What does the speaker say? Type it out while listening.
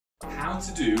How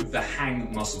to do the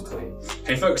hang muscle clean.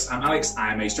 Hey folks, I'm Alex,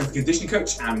 I'm a strength and conditioning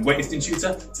coach and weightlifting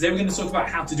tutor. Today we're going to talk about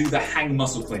how to do the hang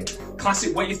muscle clean.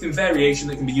 Classic weightlifting variation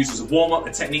that can be used as a warm-up,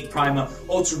 a technique primer,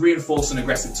 or to reinforce an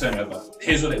aggressive turnover.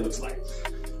 Here's what it looks like.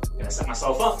 I'm going to set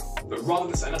myself up, but rather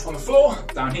than setting up on the floor,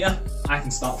 down here, I can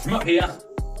start from up here,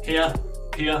 here,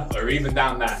 here, or even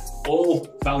down there. All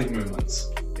valid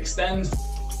movements. Extend,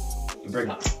 and bring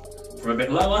up. From a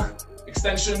bit lower,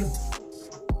 extension,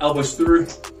 elbows through,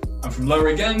 and from lower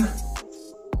again,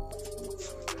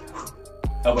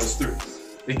 elbows through.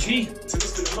 The key to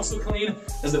this good muscle clean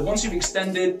is that once you've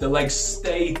extended, the legs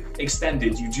stay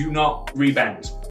extended. You do not rebend.